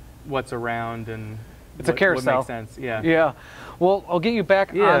what's around and It's a carousel. What makes sense, yeah. Yeah. Well, I'll get you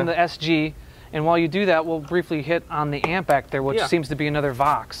back Yeah. on the SG, and while you do that, we'll briefly hit on the amp back there, which Yeah. seems to be another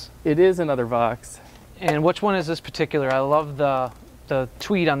Vox. It is another Vox. And which one is this particular? I love the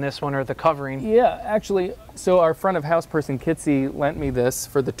tweed on this one, or the covering. Yeah, actually, so our front of house person, Kitsy, lent me this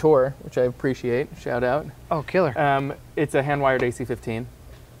for the tour, which I appreciate. Shout out. Oh, killer. It's a hand-wired AC-15,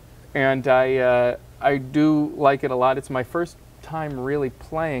 and I do like it a lot. It's my first time really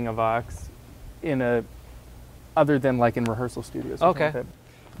playing a Vox other than like in rehearsal studios. or Okay. something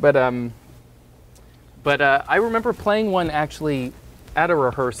like that. But I remember playing one actually at a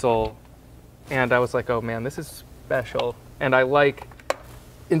rehearsal, and I was like, oh man, this is special. And I like,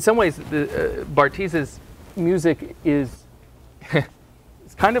 in some ways, Bartiz's music is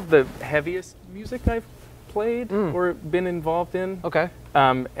it's kind of the heaviest music I've played or been involved in. Okay.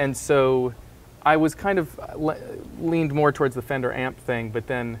 And so I was kind of leaned more towards the Fender amp thing, but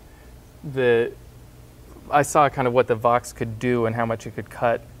then I saw kind of what the Vox could do and how much it could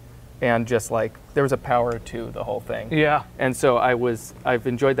cut, and just like there was a power to the whole thing. Yeah. And so I've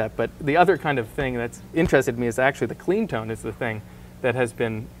enjoyed that. But the other kind of thing that's interested me is actually the clean tone is the thing that has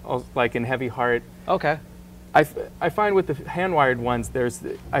been like in Heavy Heart. Okay. I find with the hand-wired ones,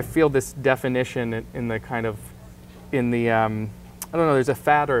 I feel this definition in the kind of, I don't know, there's a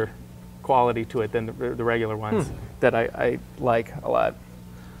fatter quality to it than the regular ones that I like a lot.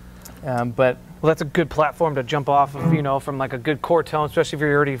 But Well, that's a good platform to jump off of, from like a good core tone, especially if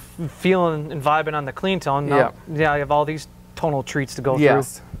you're already feeling and vibing on the clean tone. Now, yeah, you have all these tonal treats to go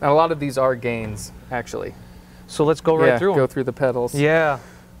yes, and a lot of these are gains actually. through. So let's go right through Go them. through the pedals. Yeah.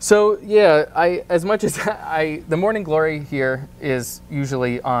 So yeah, as much as the Morning Glory here is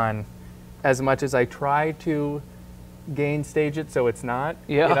usually on, as much as I try to gain stage it so it's not,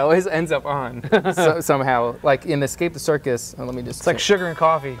 Yeah. it always ends up on somehow. Like in Escape the Circus, let me just. It's like sugar and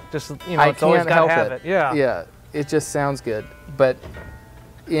coffee. Just, I it's always can't got help to have it. Yeah. Yeah, it just sounds good. But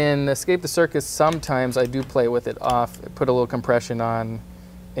in Escape the Circus, sometimes I do play with it off, put a little compression on,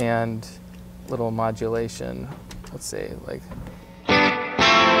 and a little modulation. Let's say like.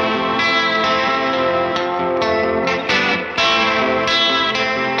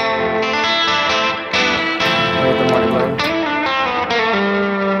 With the Morning Glory.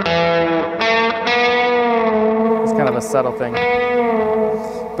 It's kind of a subtle thing.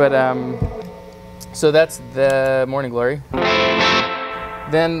 But so that's the Morning Glory.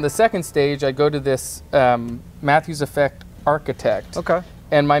 Then the second stage, I go to this Matthews Effect Architect. Okay.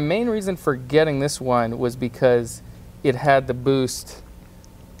 And my main reason for getting this one was because it had the boost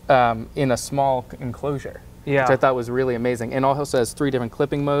in a small enclosure, Yeah. which I thought was really amazing. And also has 3 different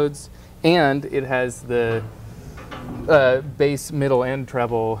clipping modes, and it has the bass, middle, and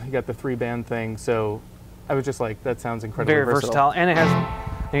treble. You got the 3-band thing, so I was just like, that sounds incredibly Very versatile. And it has,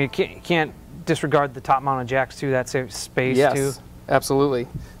 you can't disregard the top mounted jacks too. That saves space Yes, too. absolutely.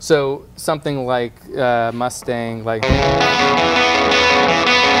 So something like Mustang, like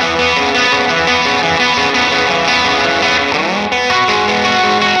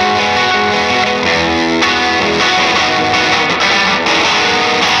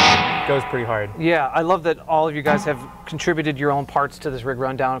goes pretty hard. Yeah, I love that all of you guys have contributed your own parts to this rig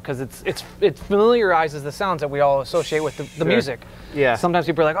rundown because it familiarizes the sounds that we all associate with the music. Yeah. Sometimes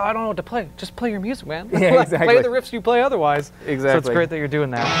people are like, oh, I don't know what to play. Just play your music, man. Yeah, exactly. Play the riffs you play otherwise. Exactly. So it's great that you're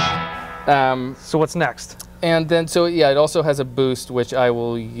doing that. So what's next? And then, so yeah, it also has a boost, which I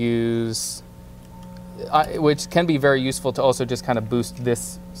will use, which can be very useful to also just kind of boost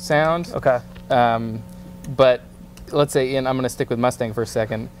this sound. Okay. But let's say, I'm going to stick with Mustang for a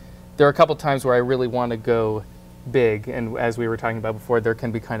second. There are a couple times where I really want to go big, and as we were talking about before, there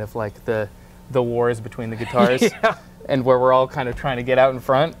can be kind of like the wars between the guitars, Yeah. and where we're all kind of trying to get out in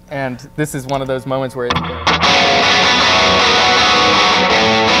front. And this is one of those moments where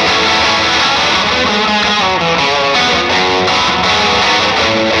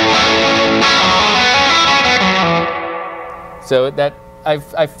so that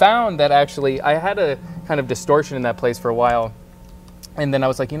I found that actually I had a kind of distortion in that place for a while, and then I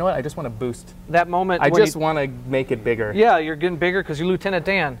was like, you know what? I just want to boost. That moment. I just want to make it bigger. Yeah, you're getting bigger because you're Lieutenant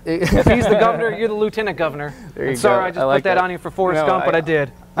Dan. If he's the governor, you're the Lieutenant Governor. There you Sorry, go. I just put that on you for Forrest Gump, but I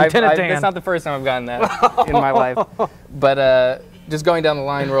did. That's Lieutenant Dan. not the first time I've gotten that in my life. But just going down the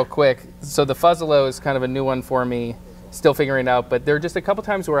line real quick. So the Fuzzalo is kind of a new one for me, still figuring it out. But there are just a couple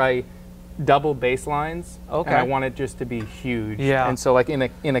times where I double bass lines, and I want it just to be huge. Yeah. And so like in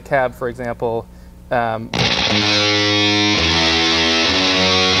a cab, for example.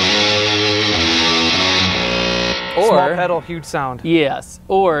 Small pedal, huge sound. Yes.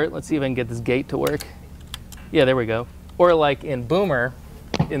 Or let's see if I can get this gate to work. Yeah, there we go. Or like in Boomer,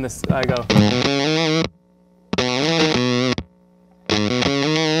 in this I go.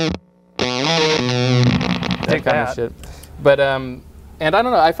 Take kind that. of shit. But and I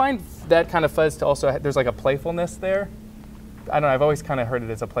don't know. I find that kind of fuzz to also there's like a playfulness there. I don't know. I've always kind of heard it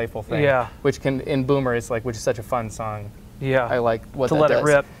as a playful thing. Yeah. Which can in Boomer is like, which is such a fun song. Yeah. I like what to that let does. it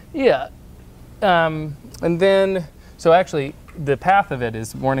rip. Yeah. And then, so actually, the path of it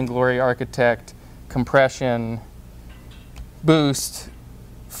is Morning Glory, Architect, Compression, Boost,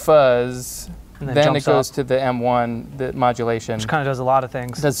 Fuzz, And then it goes up. to the M1, the modulation. Which kind of does a lot of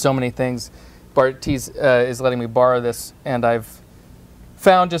things. It does so many things. Bartees is letting me borrow this, and I've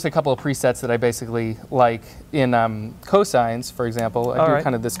found just a couple of presets that I basically like in cosines, for example. I do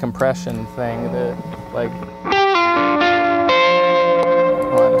kind of this compression thing, like.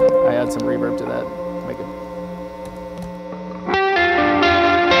 Hold on, I add some reverb to that to make it.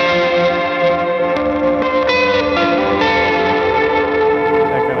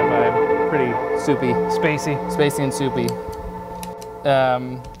 That kind of vibe, pretty soupy. Spacey and soupy.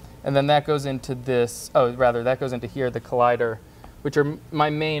 And then that goes into this, that goes into here, the Collider, which are my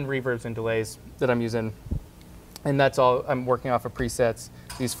main reverbs and delays that I'm using. And that's all, I'm working off of presets,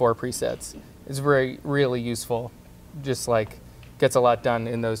 these 4 presets. It's really useful, just like gets a lot done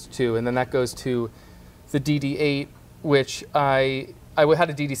in those 2. And then that goes to the DD8, which I had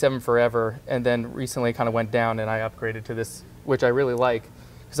a DD7 forever, and then recently kind of went down and I upgraded to this, which I really like.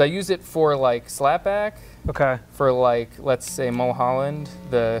 Because I use it for like slapback. Okay. For like, let's say Mulholland,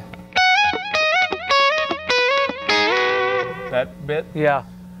 that bit. Yeah.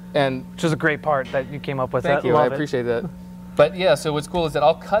 And which is a great part that you came up with. Thank you, I appreciate that. But yeah, so what's cool is that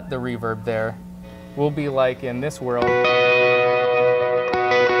I'll cut the reverb there. We'll be like in this world. And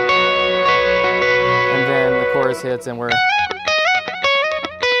then the chorus hits and we're...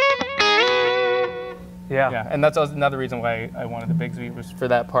 Yeah. And that's another reason why I wanted the Bigsby, was for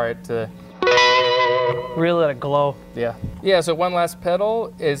that part to... really let it glow. Yeah. Yeah, so one last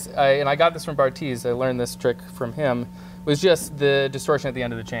pedal is, and I got this from Bartees, I learned this trick from him, was just the distortion at the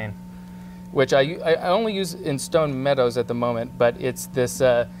end of the chain, which I only use in Stone Meadows at the moment, but it's this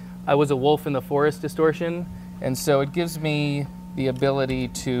I Was a Wolf in the Forest distortion, and so it gives me the ability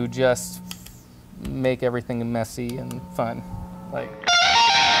to just make everything messy and fun. Like.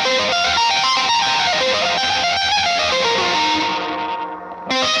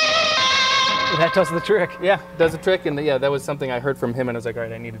 That does the trick. Yeah, does the trick, and yeah, that was something I heard from him, and I was like, all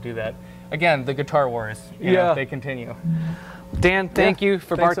right, I need to do that. Again, the guitar wars, you know, they continue. Dan, thank you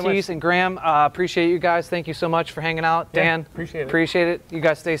for Bartees so and Graham. Appreciate you guys. Thank you so much for hanging out. Dan, appreciate it. You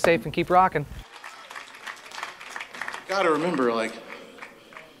guys stay safe and keep rocking. Gotta remember, like,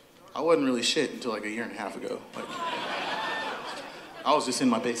 I wasn't really shit until like a year and a half ago. Like, I was just in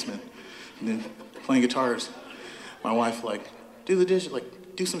my basement and then playing guitars. My wife like, do the dish,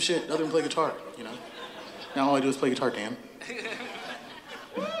 like, do some shit other than play guitar, you know? Now all I do is play guitar, Dan.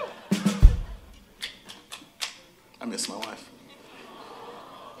 I miss my wife.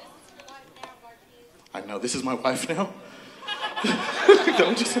 I know, this is my wife now.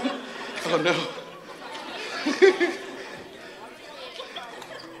 Don't you say? Oh no.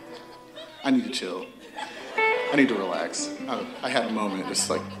 I need to chill. I need to relax. I had a moment, just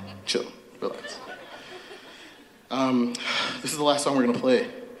like, chill, relax. This is the last song we're gonna play.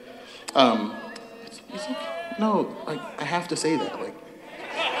 No, I have to say that. Like,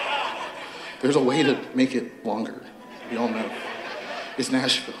 there's a way to make it longer. We all know. It's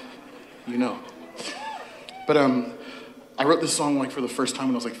Nashville, you know. But I wrote this song like for the first time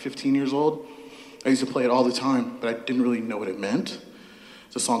when I was like 15 years old. I used to play it all the time, but I didn't really know what it meant.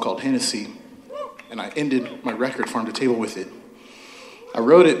 It's a song called Hennessy, and I ended my record Farm to Table with it. I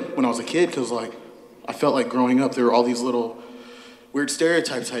wrote it when I was a kid because like I felt like growing up there were all these little weird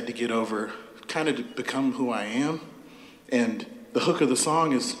stereotypes I had to get over, kind of to become who I am. And the hook of the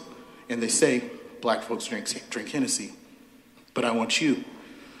song is, and they say, black folks drink Hennessy, but I want you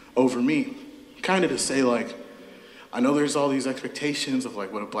over me. Kind of to say like, I know there's all these expectations of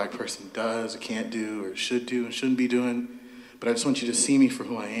like what a black person does or can't do or should do and shouldn't be doing, but I just want you to see me for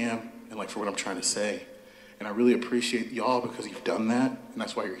who I am and like for what I'm trying to say. And I really appreciate y'all because you've done that, and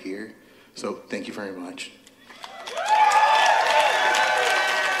that's why you're here. So thank you very much.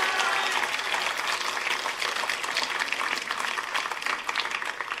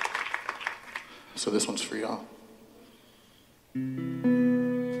 So this one's for y'all.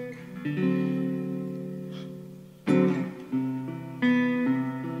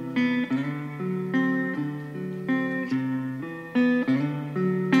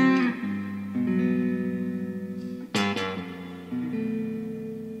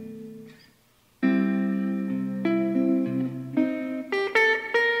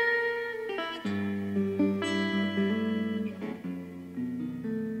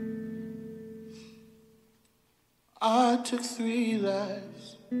 I took 3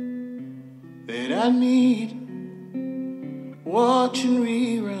 lives that I need, watching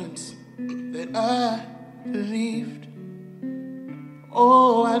reruns that I believed.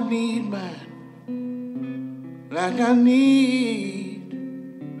 Oh, I need mine like I need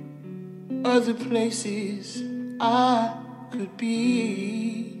other places I could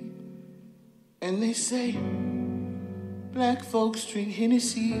be. And they say black folks drink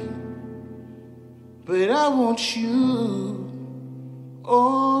Hennessy, but I want you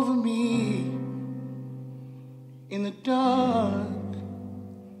over me in the dark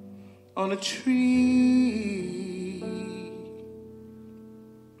on a tree.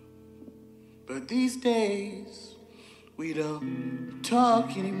 But these days we don't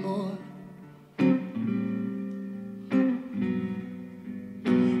talk anymore.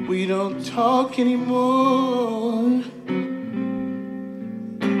 We don't talk anymore.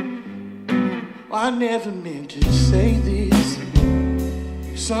 I never meant to say this.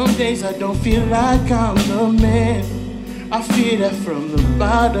 Some days I don't feel like I'm the man. I feel that from the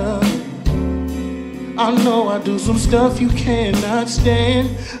bottom. I know I do some stuff you cannot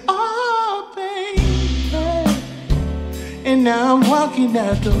stand. Oh, baby. And now I'm walking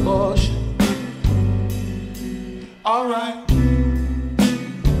out the ocean. Alright.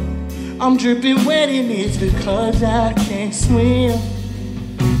 I'm dripping wet and it's because I can't swim.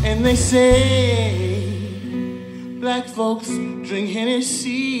 And they say black folks drink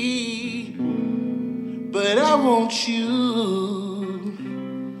Hennessy, but I want you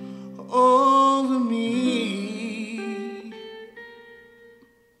over me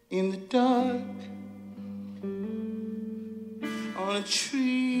in the dark on a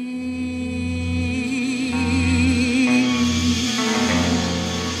tree.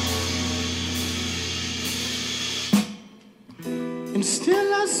 And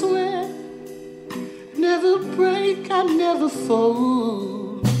still I swear, never break, I never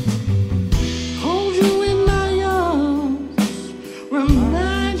fold. Hold you in my arms,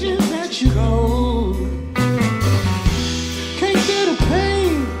 remind you that you're old. Can't get a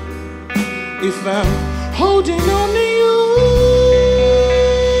pain if I'm holding on to you.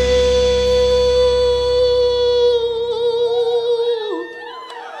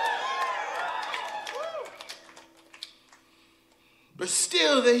 But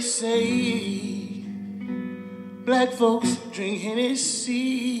still they say black folks drink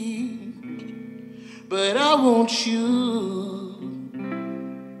Hennessy, but I want you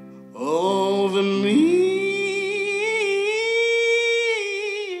over me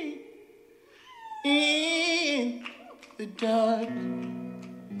in the dark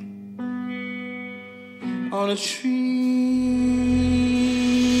on a tree.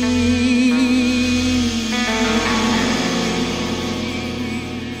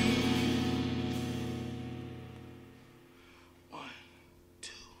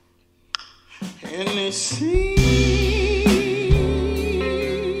 Hennessy,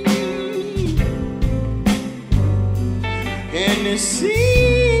 Hennessy,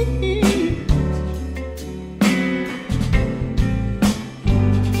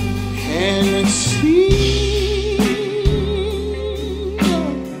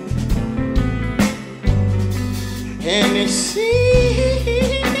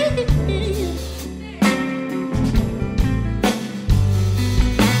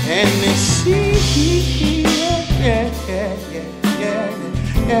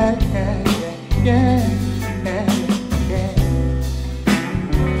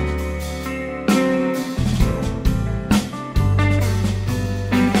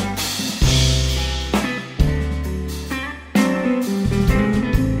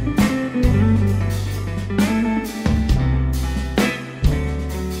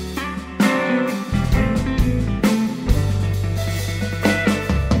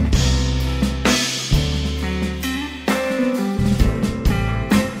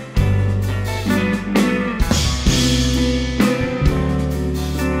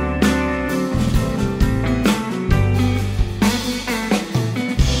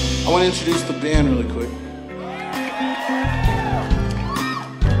 want to introduce the band really quick.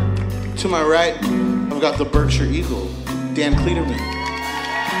 To my right, I've got the Berkshire Eagle, Dan Cleederman.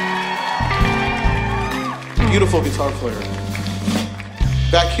 Beautiful guitar player.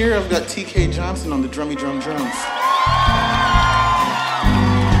 Back here, I've got TK Johnson on the drummy drums.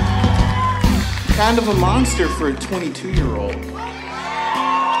 Kind of a monster for a 22-year-old.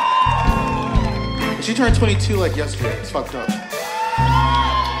 She turned 22 like yesterday. It's fucked up.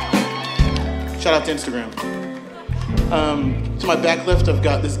 Shout out to Instagram. To my back left, I've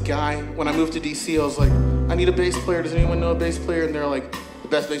got this guy. When I moved to DC, I was like, I need a bass player. Does anyone know a bass player? And they're like, the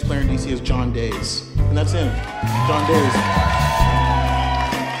best bass player in DC is John Days. And that's him, John Days.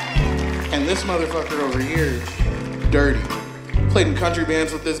 And this motherfucker over here, Dirty. Played in country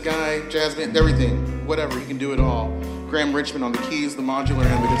bands with this guy, jazz band, everything. Whatever, he can do it all. Graham Richmond on the keys, the modular,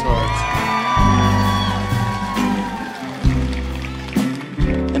 and the guitars.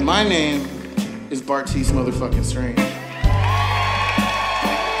 And my name is Bartees motherfucking Strange.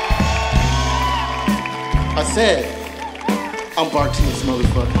 I said, I'm Bartees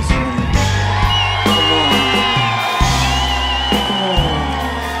motherfucking Strange. Come on.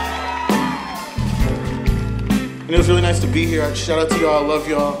 And it was really nice to be here. Shout out to y'all, I love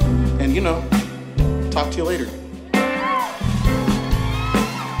y'all. And talk to you later.